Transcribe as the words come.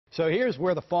So here's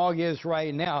where the fog is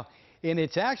right now, and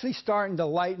it's actually starting to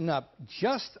lighten up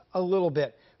just a little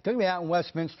bit. Particularly out in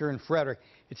Westminster and Frederick,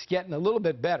 it's getting a little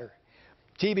bit better.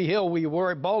 TB Hill, we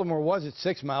were at Baltimore, was at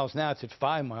 6 miles. Now it's at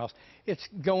 5 miles. It's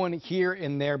going here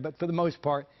and there, but for the most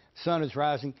part, the sun is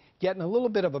rising, getting a little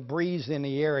bit of a breeze in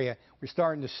the area. We're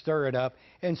starting to stir it up,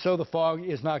 and so the fog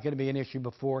is not going to be an issue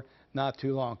before not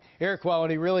too long. Air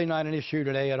quality really not an issue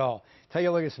today at all. Take a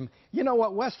look at some, you know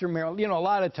what, Western Maryland, you know, a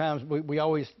lot of times we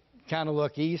always kind of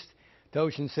look east to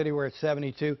Ocean City where it's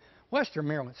 72. Western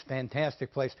Maryland's a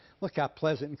fantastic place. Look how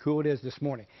pleasant and cool it is this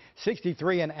morning.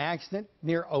 63 in Axton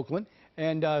near Oakland,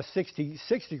 and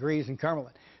 66 degrees in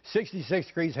Cumberland. 66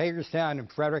 degrees Hagerstown and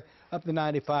Frederick, up to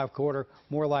 95 quarter,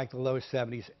 more like the low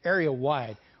 70s.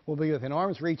 Area-wide will be within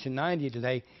arm's reach in 90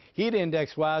 today. Heat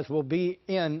index-wise will be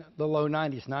in the low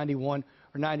 90s, 91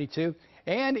 or 92.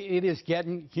 And it is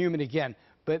getting humid again.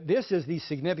 But this is the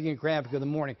significant graphic of the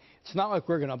morning. It's not like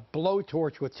we're going to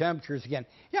blowtorch with temperatures again.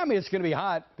 Yeah, I mean, it's going to be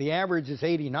hot. The average is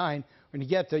 89. When you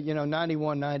get to,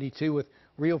 91, 92 with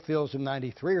real feels of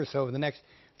 93 or so over the next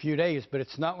few days, but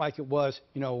it's not like it was,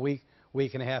 a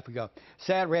week and a half ago.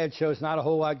 Sat Rad shows not a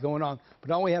whole lot going on, but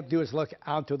all we have to do is look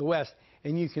out to the west,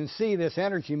 and you can see this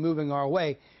energy moving our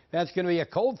way. That's going to be a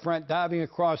cold front diving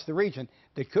across the region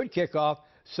that could kick off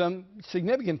some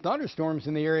significant thunderstorms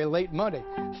in the area late Monday.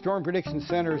 Storm Prediction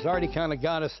Center has already kind of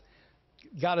got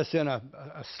us in a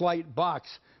slight box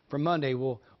for Monday.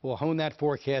 We'll hone that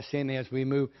forecast in as we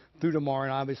move through tomorrow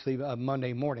and obviously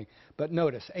Monday morning. But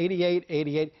notice 88,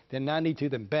 88, then 92,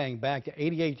 then bang, back to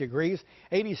 88 degrees,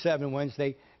 87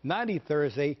 Wednesday, 90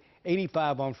 Thursday,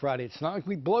 85 on Friday. It's not like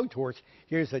we blowtorch.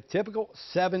 Here's a typical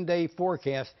 7-day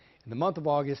forecast in the month of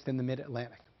August in the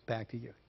Mid-Atlantic. Back to you.